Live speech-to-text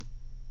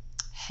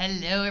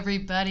Hello,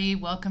 everybody.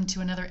 Welcome to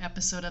another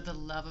episode of the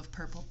Love of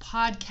Purple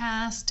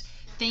podcast.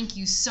 Thank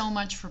you so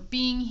much for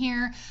being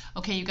here.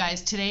 Okay, you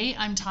guys, today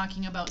I'm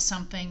talking about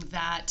something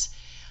that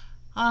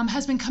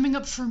has been coming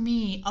up for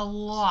me a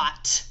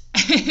lot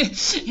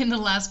in the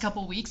last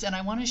couple weeks, and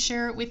I want to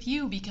share it with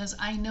you because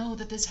I know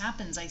that this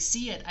happens. I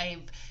see it.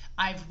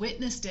 I've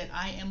witnessed it.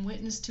 I am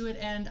witness to it,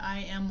 and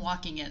I am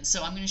walking it.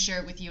 So I'm going to share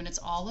it with you, and it's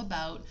all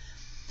about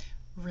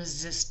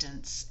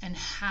resistance and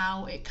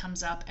how it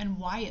comes up and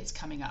why it's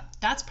coming up.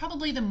 That's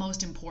probably the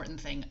most important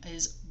thing,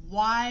 is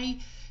why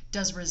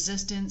does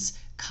resistance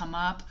come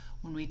up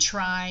when we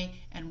try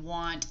and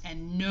want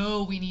and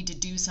know we need to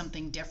do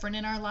something different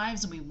in our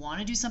lives, and we want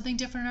to do something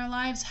different in our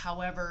lives.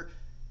 However,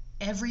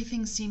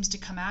 everything seems to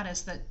come at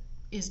us that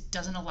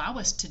doesn't allow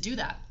us to do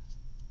that.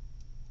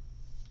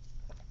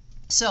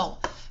 So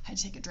I had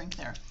to take a drink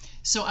there.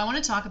 So I want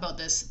to talk about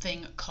this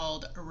thing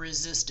called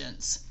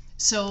resistance.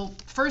 So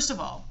first of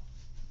all,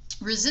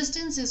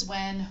 resistance is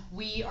when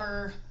we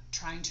are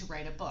trying to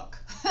write a book.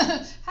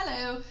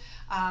 Hello.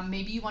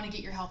 Maybe you want to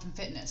get your health and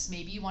fitness.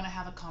 Maybe you want to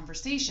have a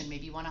conversation.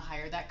 Maybe you want to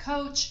hire that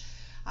coach.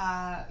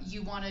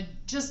 You want to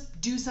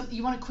just do something.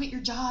 You want to quit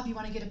your job. You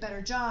want to get a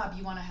better job.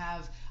 You want to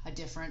have a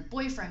different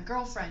boyfriend,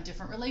 girlfriend,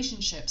 different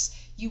relationships.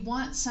 You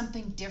want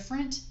something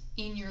different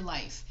in your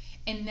life.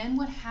 And then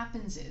what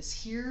happens is,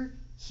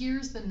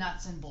 here's the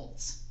nuts and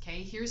bolts.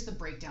 Okay, here's the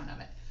breakdown of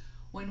it.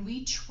 When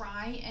we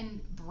try and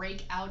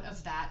break out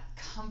of that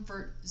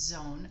comfort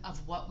zone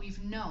of what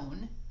we've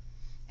known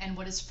and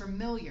what is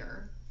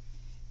familiar,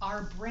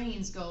 our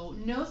brains go,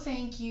 no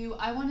thank you,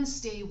 I want to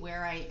stay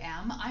where I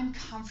am. I'm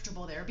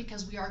comfortable there,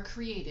 because we are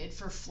created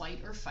for flight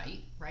or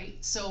fight, right?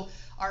 So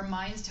our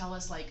minds tell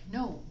us like,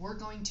 no, we're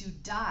going to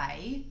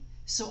die,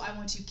 so I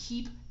want to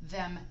keep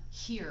them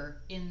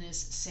here in this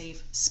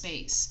safe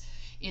space.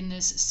 In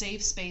this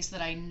safe space that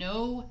I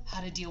know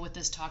how to deal with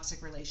this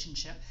toxic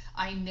relationship.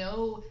 I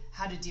know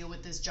how to deal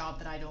with this job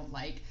that I don't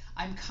like.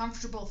 I'm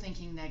comfortable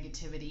thinking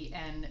negativity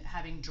and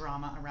having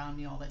drama around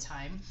me all the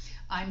time.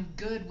 I'm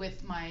good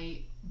with my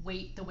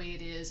weight the way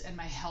it is and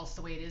my health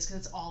the way it is,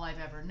 because it's all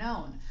I've ever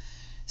known.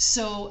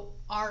 So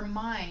our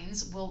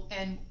minds will,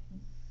 and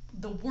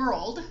the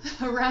world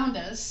around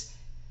us,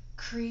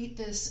 create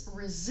this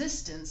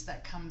resistance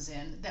that comes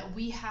in that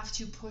we have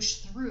to push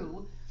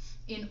through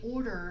in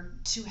order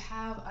to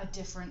have a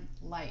different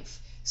life.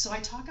 So I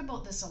talk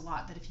about this a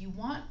lot, that if you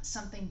want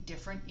something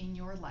different in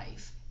your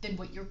life than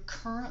what you're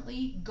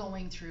currently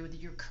going through, that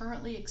you're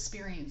currently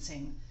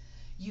experiencing,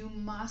 you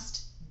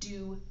must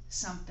do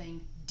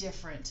something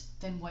different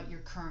than what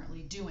you're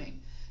currently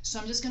doing. So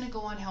I'm just going to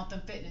go on health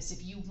and fitness.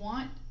 If you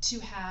want to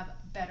have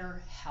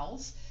better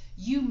health,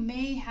 you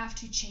may have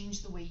to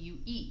change the way you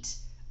eat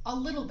a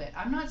little bit.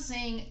 I'm not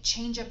saying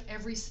change up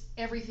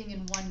everything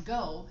in one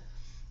go,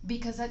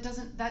 because that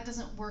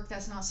doesn't work.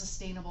 That's not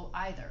sustainable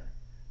either,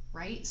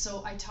 right?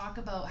 So I talk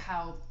about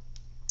how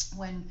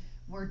when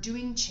we're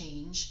doing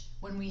change,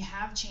 when we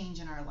have change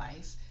in our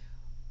life,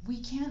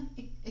 we can't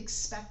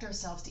expect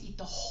ourselves to eat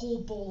the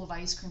whole bowl of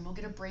ice cream. We'll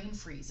get a brain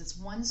freeze. It's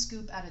one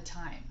scoop at a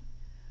time,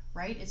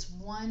 right? It's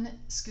one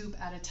scoop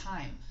at a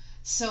time.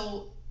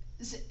 So,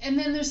 and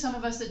then there's some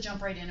of us that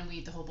jump right in and we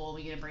eat the whole bowl.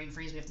 We get a brain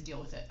freeze. We have to deal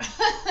with it.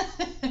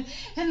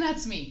 And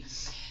that's me.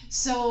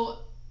 So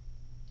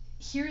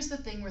here's the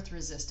thing with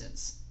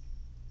resistance.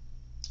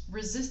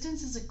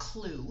 Resistance is a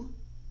clue,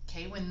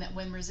 okay,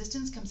 when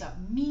resistance comes up,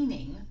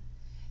 meaning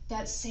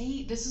that,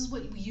 say, this is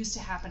what used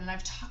to happen, and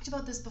I've talked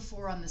about this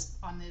before on this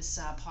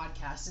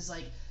podcast, is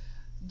like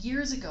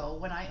years ago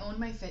when I owned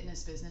my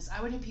fitness business,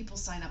 I would have people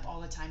sign up all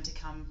the time to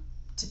come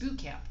to boot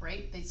camp,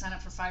 right? They'd sign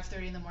up for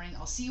 5:30 in the morning.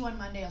 I'll see you on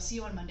Monday. I'll see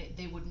you on Monday.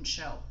 They wouldn't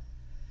show.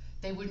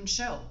 They wouldn't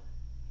show.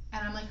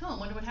 And I'm like, oh, I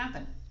wonder what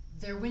happened.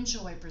 Their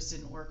windshield wipers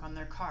didn't work on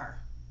their car.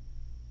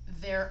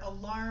 Their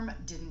alarm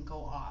didn't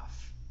go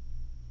off.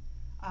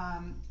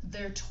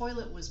 Their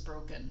toilet was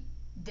broken.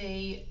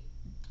 They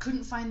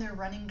couldn't find their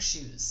running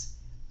shoes.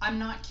 I'm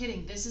not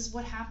kidding. This is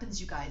what happens,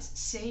 you guys.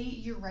 Say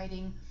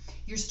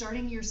you're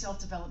starting your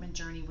self-development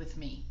journey with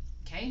me,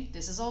 okay?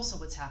 This is also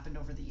what's happened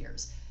over the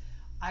years.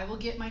 I will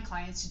get my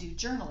clients to do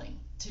journaling,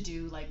 to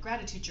do like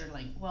gratitude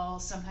journaling. Well,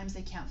 sometimes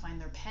they can't find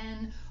their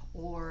pen,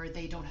 or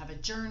they don't have a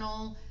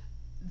journal.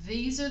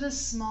 These are the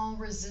small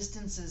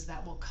resistances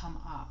that will come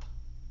up.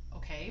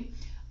 Okay,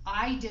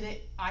 I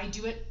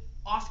do it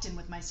often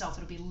with myself.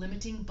 It'll be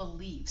limiting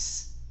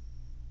beliefs.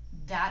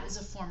 That is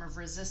a form of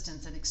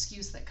resistance, an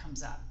excuse that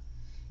comes up.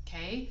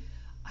 Okay,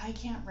 I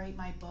can't write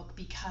my book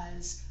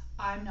because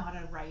I'm not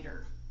a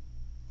writer.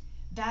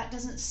 That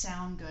doesn't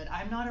sound good.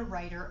 I'm not a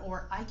writer.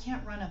 Or I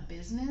can't run a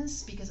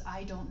business because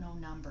I don't know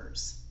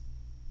numbers.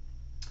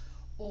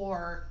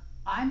 Or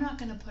I'm not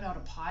going to put out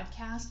a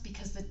podcast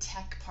because the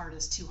tech part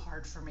is too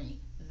hard for me.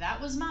 That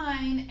was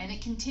mine, and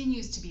it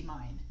continues to be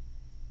mine.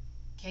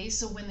 Okay,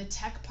 so when the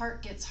tech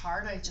part gets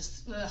hard, I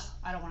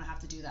don't want to have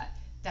to do that.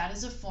 That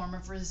is a form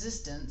of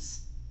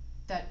resistance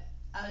that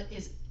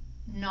is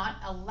not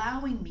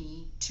allowing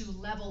me to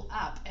level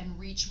up and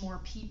reach more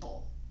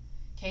people.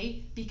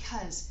 Okay,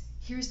 because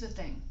here's the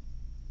thing.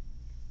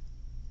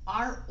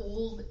 Our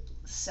old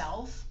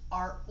self,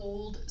 our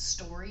old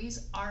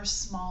stories, our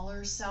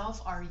smaller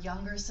self, our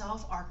younger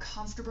self, our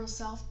comfortable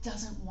self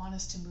doesn't want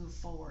us to move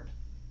forward.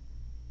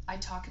 I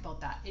talk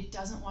about that. It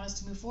doesn't want us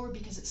to move forward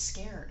because it's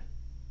scared.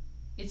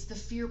 It's the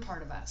fear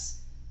part of us.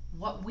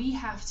 What we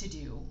have to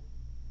do,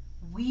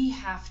 we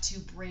have to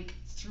break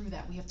through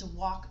that. We have to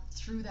walk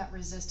through that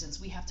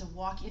resistance. We have to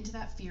walk into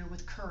that fear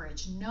with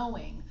courage,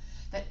 knowing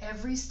that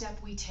every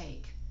step we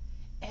take,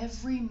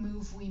 every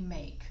move we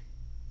make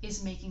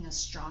is making us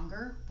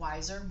stronger,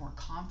 wiser, more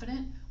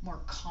confident, more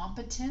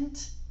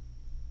competent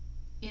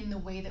in the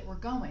way that we're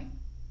going.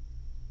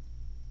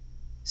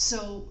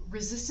 So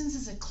resistance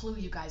is a clue,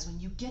 you guys. When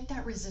you get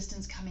that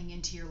resistance coming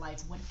into your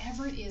life,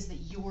 whatever it is that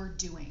you're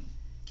doing,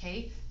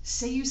 okay?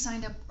 Say you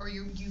signed up or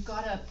you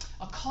got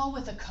a call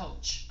with a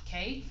coach,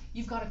 okay?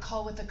 You've got a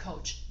call with a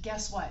coach.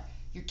 Guess what?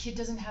 Your kid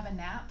doesn't have a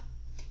nap.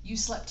 You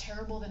slept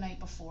terrible the night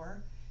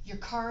before. Your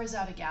car is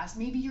out of gas.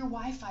 Maybe your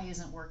Wi-Fi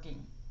isn't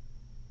working.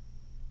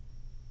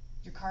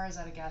 Your car is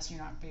out of gas, you're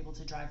not able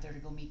to drive there to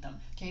go meet them.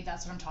 Okay,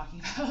 that's what I'm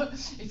talking about.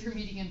 If you're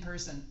meeting in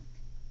person,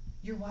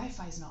 your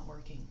Wi-Fi is not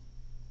working.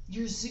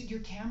 Your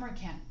camera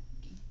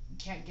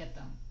can't get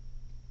them.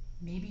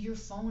 Maybe your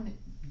phone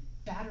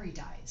battery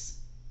dies.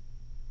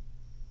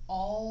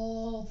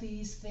 All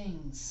these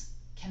things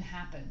can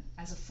happen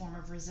as a form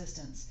of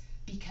resistance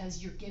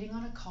because you're getting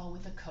on a call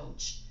with a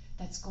coach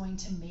that's going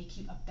to make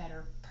you a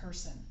better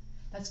person.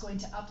 That's going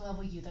to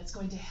up-level you. That's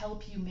going to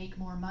help you make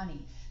more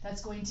money.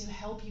 That's going to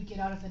help you get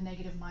out of the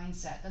negative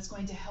mindset. That's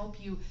going to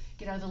help you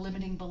get out of the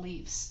limiting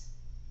beliefs.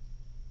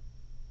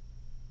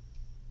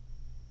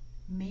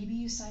 Maybe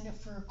you signed up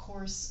for a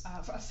course,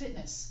 for a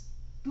fitness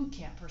boot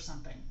camp or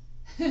something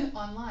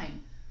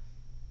online.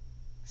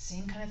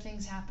 Same kind of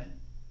things happen.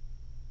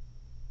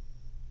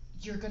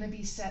 You're going to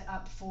be set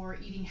up for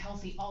eating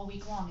healthy all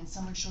week long and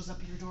someone shows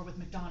up at your door with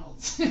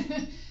McDonald's.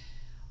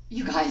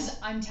 You guys,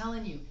 I'm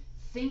telling you,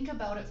 think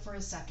about it for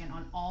a second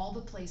on all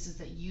the places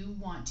that you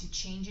want to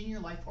change in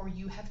your life or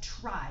you have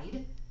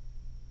tried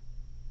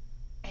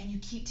and you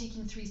keep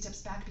taking 3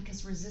 steps back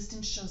because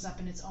resistance shows up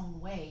in its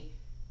own way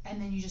and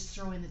then you just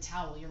throw in the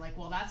towel. You're like,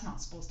 well, that's not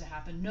supposed to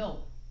happen. No,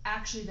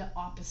 actually the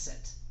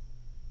opposite.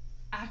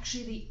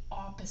 Actually the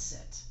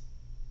opposite.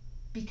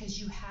 Because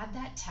you had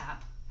that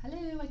tap.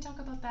 Hello, I talk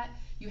about that.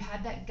 You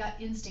had that gut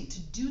instinct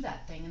to do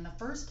that thing in the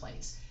first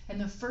place.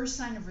 And the first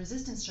sign of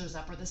resistance shows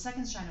up or the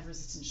second sign of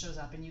resistance shows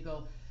up and you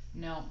go,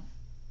 no,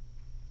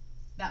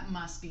 that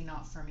must be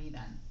not for me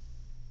then.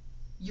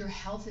 Your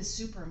health is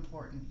super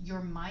important.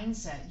 Your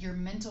mindset, your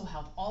mental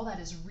health, all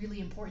that is really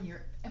important.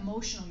 Your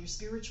emotional, your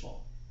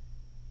spiritual.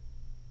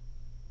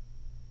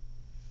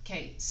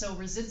 Okay, so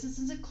resistance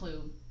is a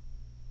clue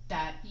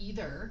that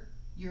either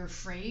you're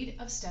afraid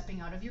of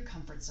stepping out of your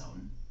comfort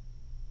zone,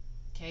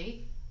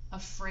 okay,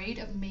 afraid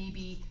of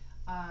maybe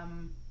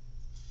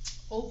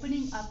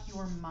opening up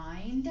your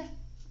mind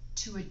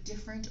to a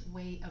different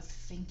way of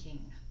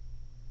thinking.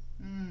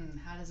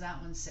 How does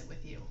that one sit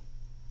with you?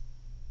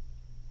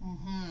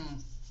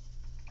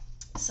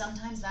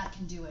 Sometimes that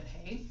can do it,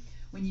 hey?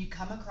 When you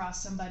come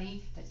across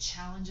somebody that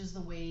challenges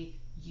the way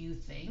you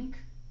think,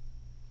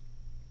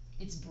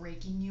 it's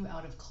breaking you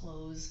out of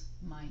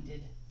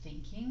closed-minded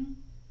thinking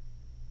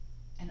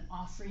and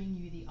offering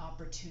you the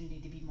opportunity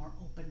to be more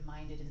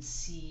open-minded and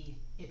see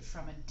it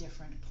from a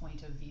different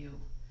point of view.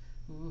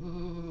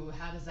 Ooh,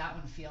 how does that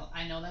one feel?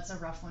 I know that's a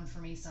rough one for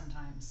me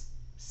sometimes.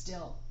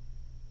 Still,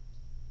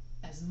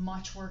 as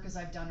much work as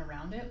I've done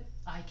around it,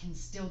 I can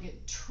still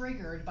get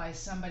triggered by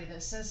somebody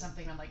that says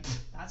something. I'm like,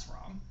 that's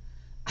wrong.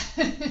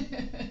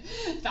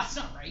 That's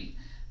not right.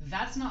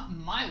 That's not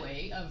my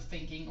way of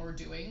thinking or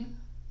doing.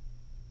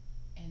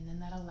 And then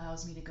that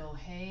allows me to go,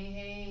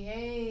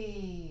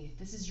 hey,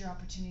 this is your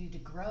opportunity to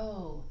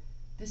grow.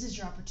 This is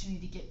your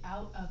opportunity to get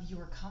out of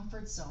your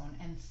comfort zone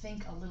and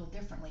think a little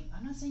differently.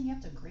 I'm not saying you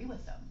have to agree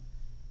with them.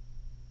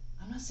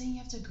 I'm not saying you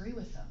have to agree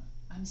with them.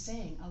 I'm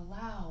saying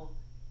allow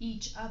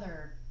each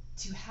other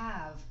to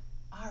have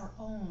our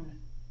own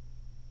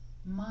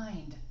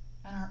mind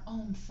and our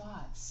own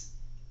thoughts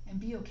and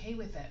be okay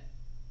with it.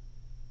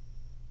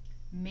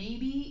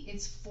 Maybe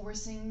it's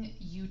forcing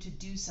you to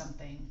do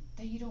something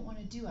that you don't want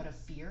to do out of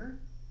fear,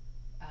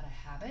 out of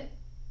habit,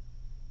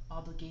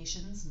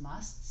 obligations,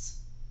 musts,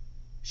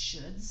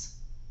 shoulds.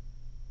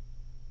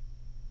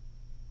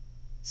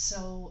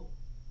 So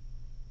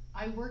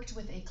I worked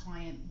with a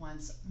client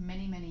once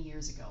many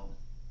years ago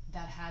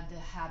that had the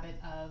habit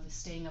of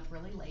staying up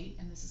really late,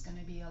 and this is going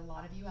to be a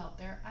lot of you out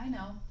there, I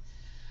know,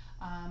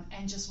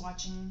 and just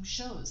watching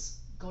shows.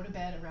 Go into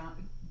bed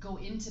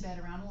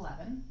around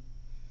 11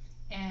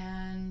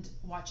 and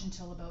watch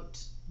until about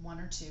 1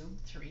 or 2,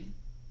 3,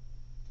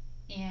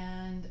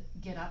 and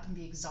get up and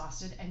be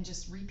exhausted and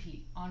just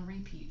repeat on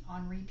repeat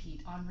on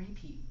repeat on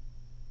repeat.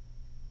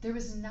 There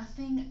was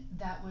nothing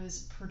that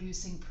was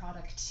producing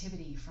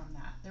productivity from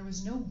that. There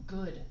was no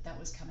good that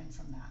was coming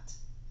from that.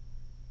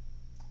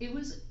 It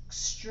was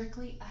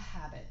strictly a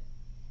habit.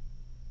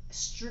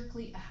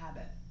 Strictly a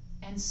habit.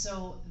 And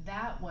so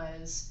that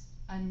was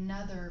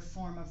another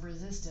form of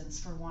resistance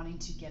for wanting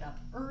to get up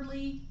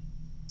early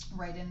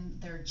write in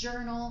their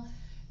journal,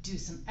 do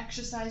some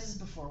exercises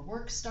before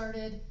work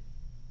started.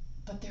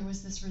 But there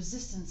was this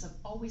resistance of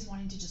always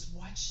wanting to just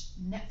watch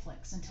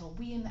Netflix until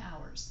wee in the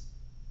hours,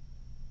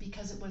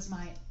 because it was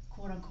my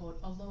quote unquote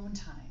alone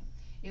time.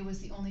 It was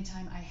the only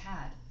time I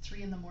had,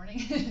 3 in the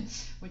morning,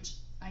 which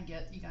I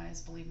get, you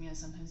guys, believe me, I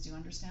sometimes do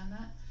understand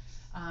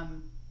that.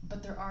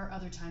 But there are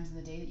other times in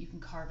the day that you can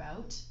carve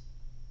out,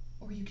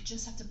 or you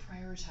just have to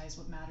prioritize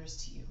what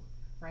matters to you,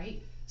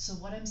 right? So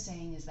what I'm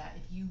saying is that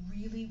if you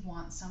really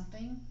want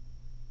something,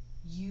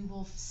 you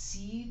will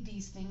see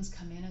these things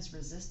come in as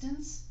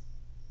resistance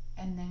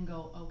and then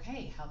go,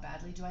 okay, how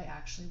badly do I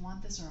actually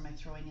want this, or am I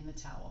throwing in the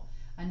towel?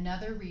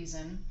 Another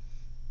reason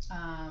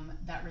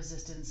that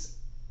resistance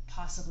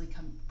possibly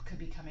could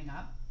be coming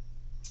up,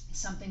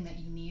 something that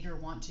you need or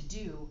want to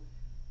do,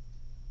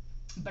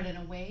 but in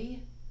a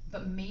way,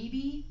 but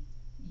maybe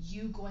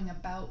you going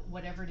about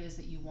whatever it is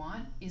that you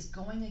want is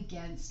going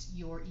against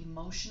your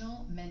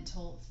emotional,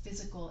 mental,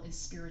 physical, and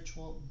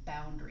spiritual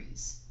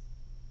boundaries.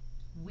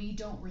 We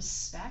don't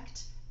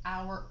respect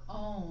our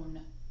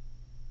own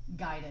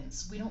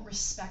guidance. We don't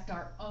respect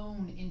our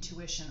own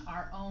intuition,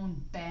 our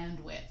own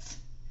bandwidth,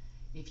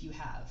 if you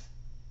have.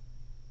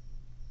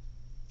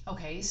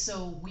 Okay,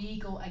 so we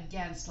go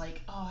against,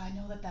 like, oh, I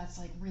know that that's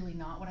like really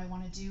not what I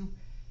want to do.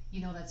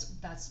 You know,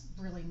 that's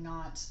really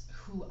not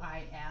who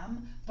I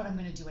am, but I'm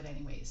going to do it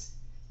anyways.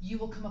 You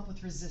will come up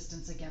with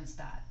resistance against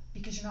that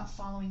because you're not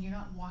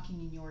walking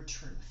in your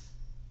truth.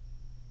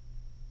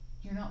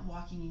 You're not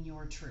walking in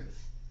your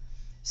truth.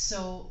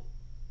 So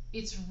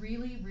it's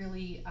really,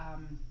 really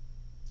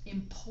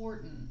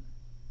important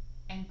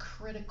and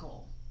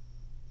critical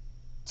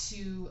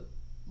to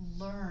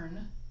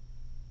learn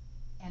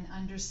and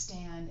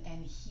understand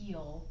and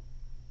heal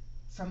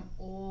from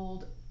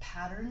old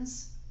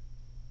patterns,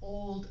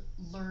 old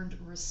learned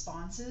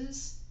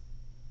responses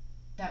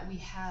that we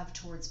have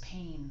towards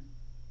pain,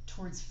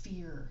 towards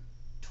fear,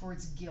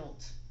 towards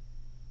guilt.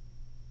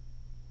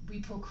 We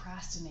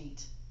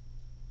procrastinate,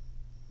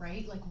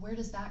 right? Like, where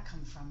does that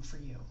come from for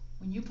you?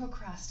 When you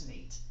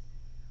procrastinate,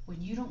 when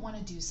you don't want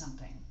to do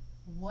something,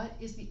 what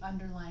is the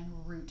underlying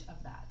root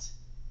of that?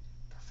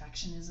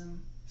 Perfectionism,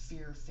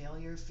 fear of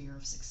failure, fear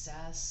of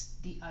success,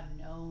 the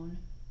unknown.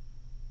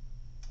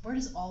 Where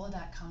does all of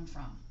that come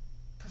from?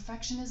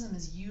 Perfectionism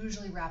is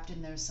usually wrapped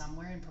in there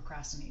somewhere in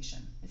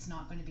procrastination. It's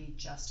not going to be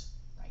just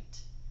right.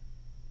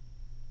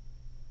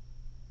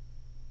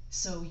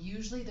 So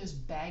usually there's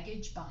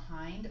baggage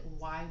behind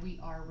why we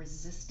are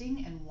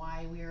resisting and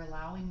why we are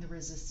allowing the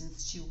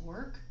resistance to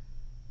work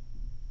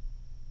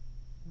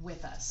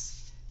with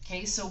us.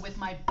 Okay, so with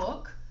my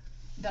book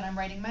that I'm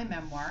writing, my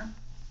memoir,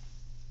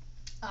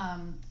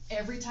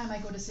 every time I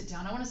go to sit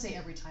down, I want to say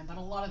every time, but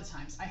a lot of the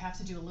times I have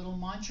to do a little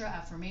mantra,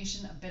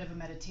 affirmation, a bit of a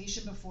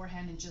meditation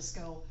beforehand, and just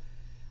go,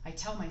 I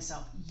tell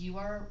myself,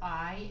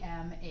 I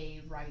am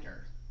a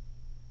writer.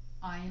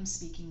 I am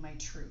speaking my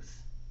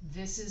truth.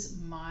 This is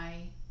my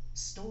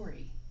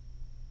story.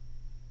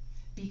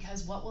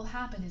 Because what will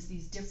happen is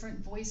these different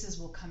voices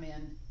will come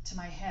in to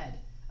my head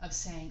of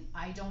saying,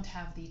 I don't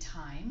have the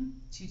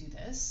time to do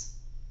this.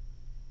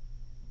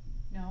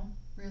 No,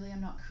 really,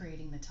 I'm not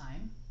creating the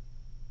time.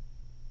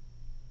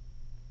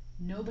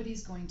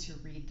 Nobody's going to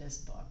read this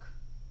book,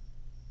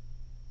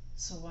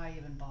 so why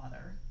even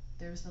bother?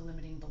 There's the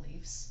limiting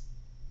beliefs.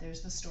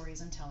 There's the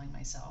stories I'm telling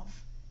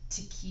myself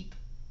to keep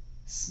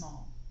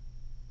small.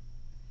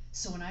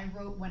 So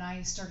when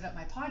I started up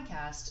my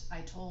podcast, I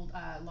told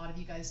a lot of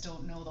you guys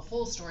don't know the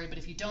whole story, but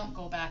if you don't,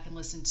 go back and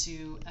listen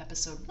to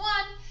episode 1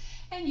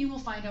 and you will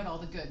find out all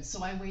the goods.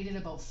 So I waited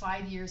about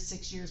 5 years,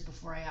 6 years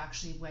before I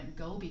actually went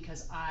go,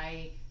 because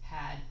I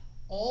had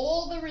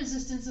all the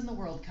resistance in the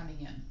world coming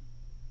in.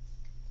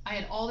 I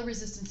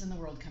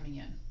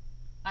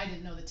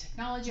didn't know the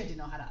technology. I didn't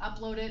know how to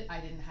upload it.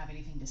 I didn't have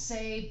anything to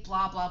say,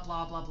 blah, blah,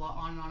 blah, blah, blah,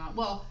 on and on and on.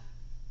 Well,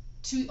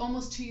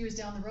 almost 2 years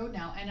down the road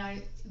now,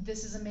 and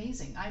this is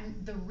amazing.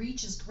 The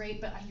reach is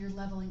great, but you're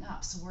leveling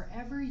up. So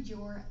wherever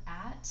you're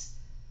at,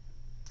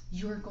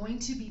 you're going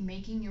to be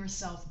making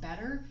yourself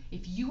better.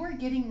 If you are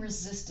getting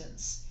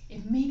resistance,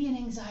 if maybe an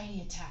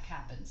anxiety attack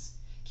happens,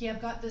 okay,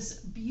 I've got this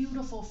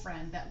beautiful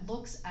friend that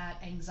looks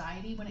at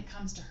anxiety when it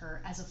comes to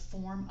her as a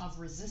form of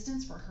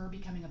resistance for her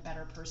becoming a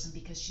better person,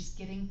 because she's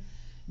getting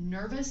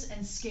nervous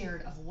and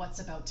scared of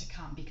what's about to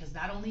come, because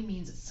that only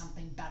means it's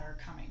something better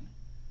coming.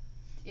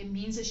 It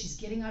means that she's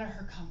getting out of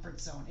her comfort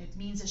zone. It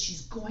means that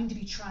she's going to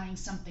be trying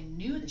something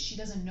new that she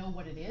doesn't know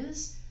what it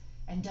is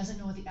and doesn't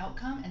know the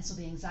outcome, and so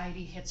the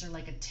anxiety hits her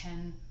like a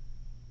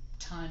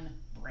 10-ton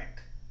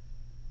brick.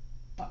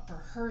 But for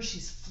her,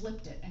 she's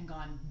flipped it and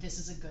gone, this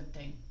is a good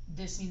thing.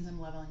 This means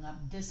I'm leveling up.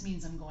 This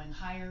means I'm going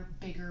higher,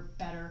 bigger,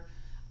 better.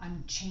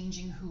 I'm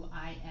changing who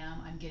I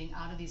am. I'm getting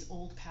out of these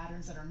old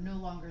patterns that are no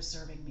longer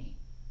serving me.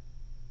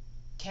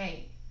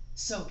 Okay,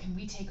 so can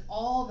we take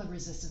all the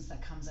resistance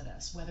that comes at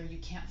us, whether you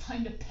can't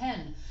find a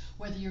pen,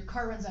 whether your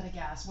car runs out of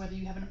gas, whether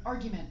you have an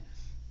argument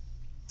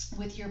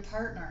with your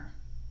partner,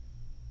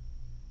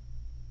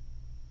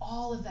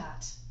 all of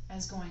that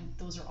as going,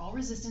 those are all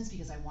resistance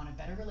because I want a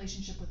better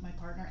relationship with my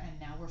partner, and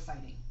now we're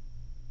fighting.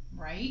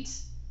 right?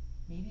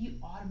 Maybe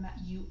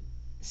you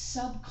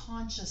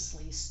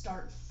subconsciously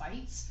start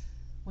fights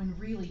when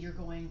really you're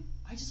going,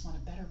 I just want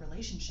a better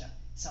relationship.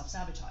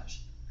 Self-sabotage,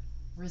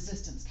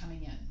 resistance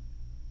coming in.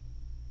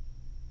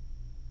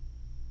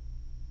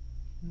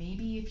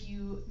 Maybe if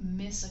you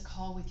miss a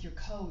call with your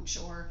coach,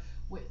 or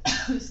with,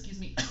 excuse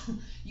me,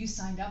 you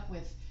signed up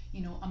with,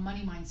 a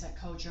money mindset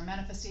coach or a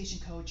manifestation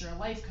coach or a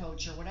life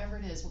coach or whatever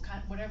it is,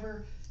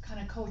 whatever kind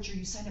of coach, or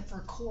you signed up for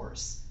a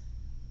course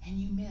and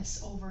you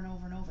miss over and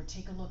over and over.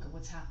 Take a look at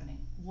what's happening.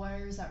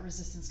 Where is that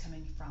resistance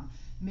coming from?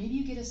 Maybe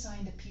you get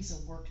assigned a piece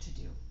of work to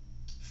do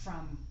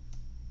from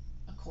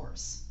a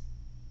course.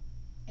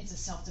 It's a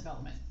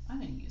self-development. I'm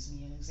going to use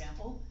me an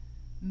example.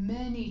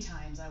 Many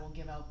times I will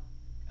give out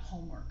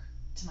homework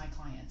to my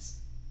clients,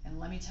 and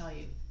let me tell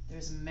you,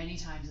 there's many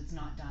times it's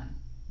not done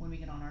when we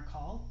get on our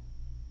call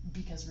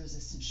because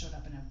resistance showed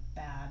up in a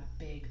bad,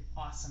 big,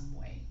 awesome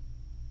way.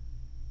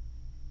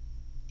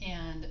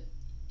 And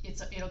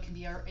it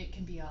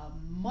can be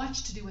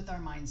much to do with our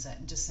mindset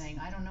and just saying,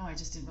 I don't know, I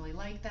just didn't really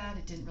like that.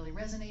 It didn't really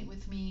resonate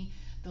with me.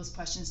 Those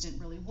questions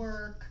didn't really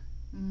work.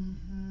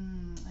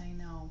 I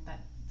know,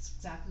 that's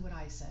exactly what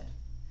I said.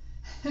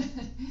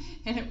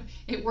 And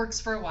it works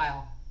for a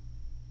while.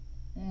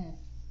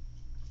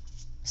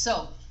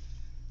 So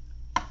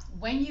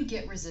when you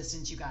get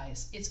resistance, you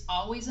guys, it's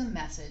always a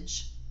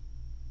message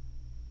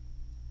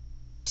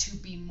to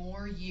be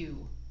more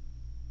you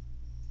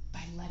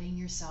by letting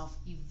yourself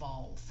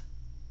evolve.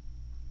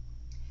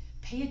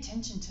 Pay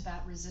attention to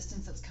that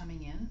resistance that's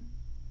coming in.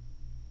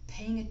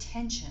 Paying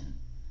attention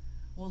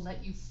will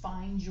let you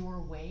find your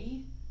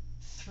way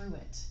through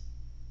it.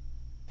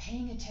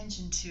 Paying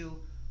attention to,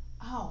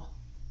 oh,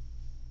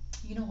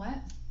 you know what?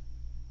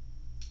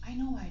 I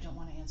know why I don't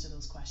want to answer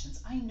those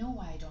questions. I know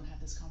why I don't have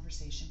this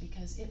conversation,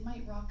 because it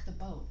might rock the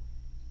boat.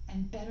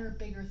 And better,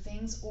 bigger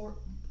things, or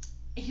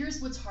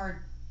here's what's hard.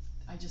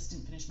 I just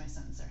didn't finish my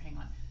sentence there. Hang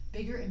on.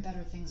 Bigger and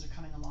better things are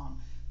coming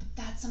along. But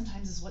that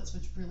sometimes is what's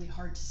really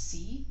hard to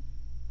see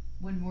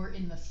when we're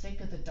in the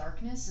thick of the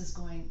darkness, is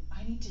going,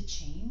 I need to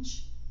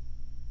change.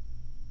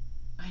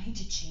 I need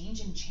to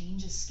change, and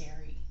change is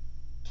scary.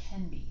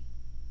 Can be.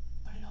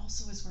 But it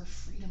also is where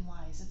freedom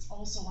lies. It's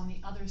also on the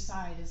other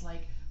side, is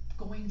like,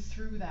 going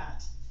through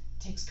that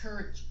takes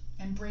courage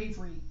and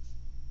bravery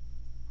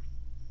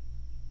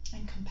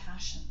and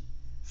compassion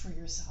for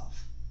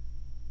yourself.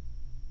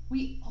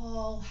 We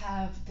all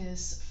have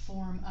this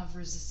form of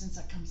resistance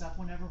that comes up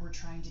whenever we're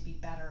trying to be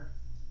better,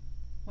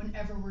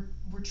 whenever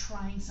we're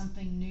trying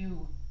something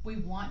new. We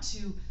want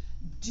to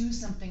do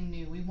something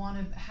new. We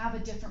want to have a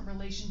different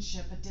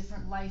relationship, a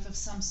different life of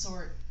some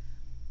sort.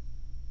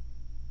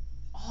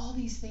 All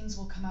these things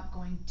will come up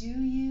going, do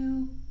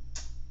you?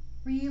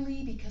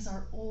 Really? Because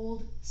our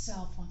old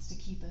self wants to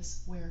keep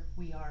us where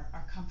we are.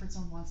 Our comfort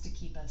zone wants to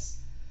keep us.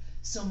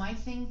 So my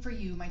thing for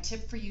you, my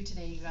tip for you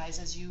today, you guys,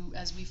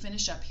 as we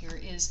finish up here,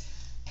 is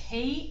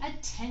pay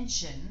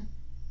attention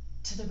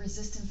to the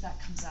resistance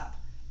that comes up.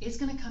 It's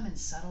going to come in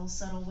subtle,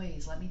 subtle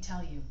ways, let me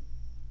tell you.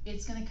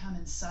 It's going to come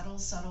in subtle,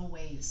 subtle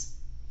ways.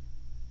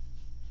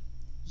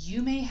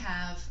 You may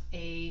have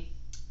a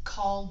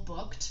call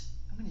booked.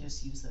 I'm going to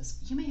just use this.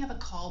 You may have a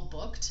call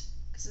booked,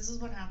 because this is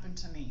what happened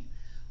to me,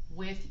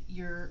 with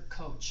your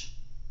coach.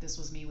 This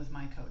was me with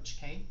my coach,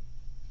 okay?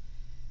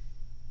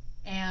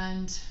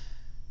 And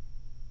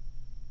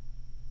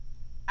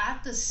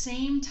at the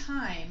same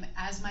time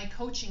as my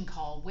coaching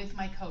call with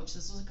my coach,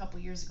 this was a couple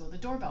years ago, the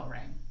doorbell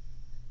rang.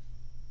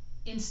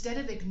 Instead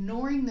of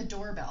ignoring the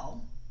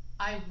doorbell,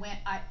 I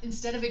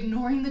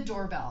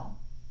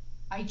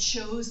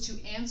chose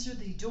to answer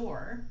the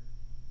door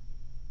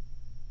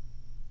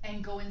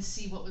and go and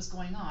see what was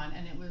going on.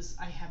 And it was,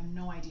 I have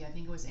no idea. I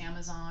think it was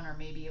Amazon, or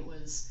maybe it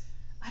was,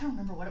 I don't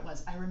remember what it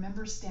was. I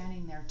remember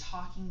standing there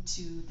talking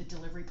to the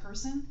delivery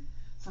person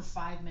for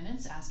 5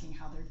 minutes, asking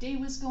how their day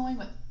was going,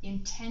 but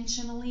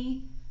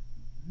intentionally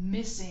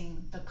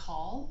missing the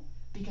call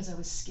because I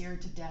was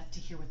scared to death to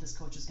hear what this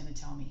coach was going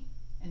to tell me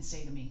and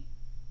say to me.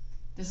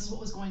 This is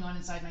what was going on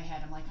inside my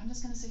head. I'm like, I'm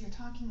just going to sit here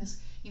talking this,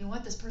 you know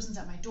what, this person's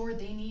at my door,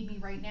 they need me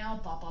right now,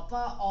 blah, blah,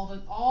 blah,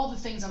 all the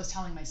things I was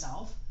telling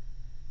myself.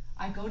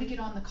 I go to get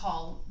on the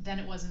call, then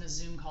it wasn't a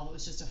Zoom call, it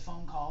was just a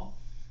phone call,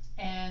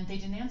 and they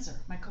didn't answer.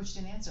 My coach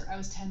didn't answer. I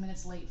was 10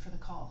 minutes late for the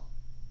call.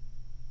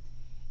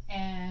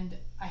 And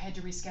I had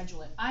to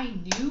reschedule it. I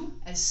knew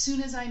as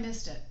soon as I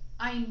missed it,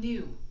 I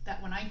knew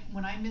that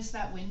when I missed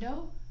that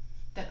window,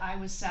 that I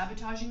was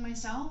sabotaging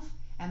myself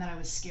and that I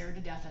was scared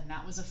to death, and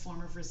that was a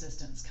form of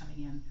resistance coming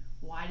in.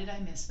 Why did I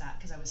miss that?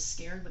 Because I was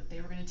scared what they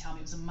were going to tell me.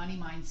 It was a money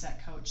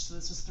mindset coach, so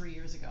this was 3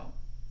 years ago.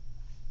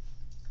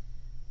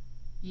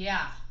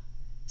 Yeah.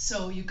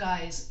 So you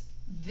guys,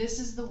 this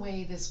is the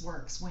way this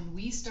works. When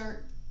we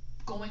start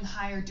going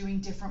higher, doing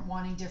different,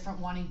 wanting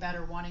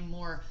better, wanting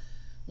more,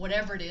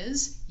 whatever it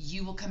is,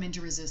 you will come into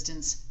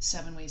resistance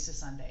 7 ways to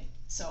Sunday.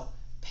 So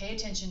pay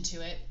attention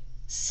to it,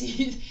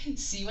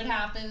 see what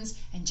happens,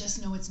 and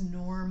just know it's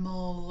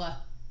normal,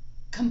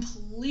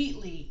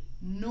 completely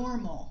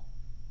normal.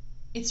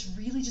 It's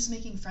really just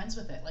making friends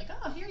with it. Like,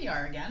 oh, here you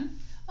are again.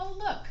 Oh,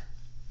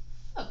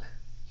 look,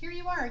 here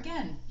you are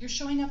again. You're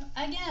showing up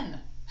again.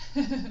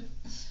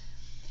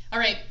 All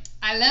right.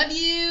 I love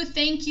you.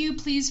 Thank you.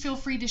 Please feel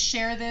free to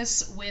share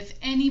this with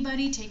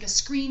anybody. Take a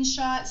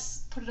screenshot,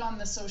 put it on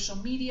the social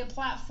media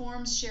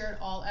platforms, share it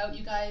all out,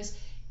 you guys.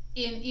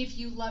 And if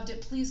you loved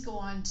it, please go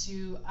on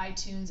to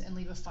iTunes and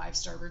leave a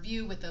 5-star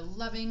review with the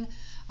loving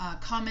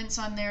comments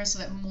on there so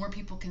that more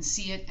people can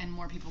see it and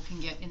more people can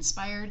get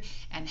inspired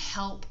and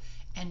help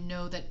and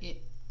know that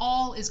it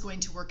all is going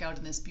to work out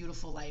in this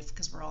beautiful life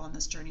because we're all on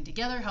this journey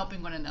together,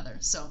 helping one another.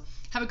 So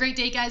have a great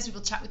day, guys. We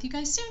will chat with you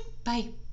guys soon. Bye.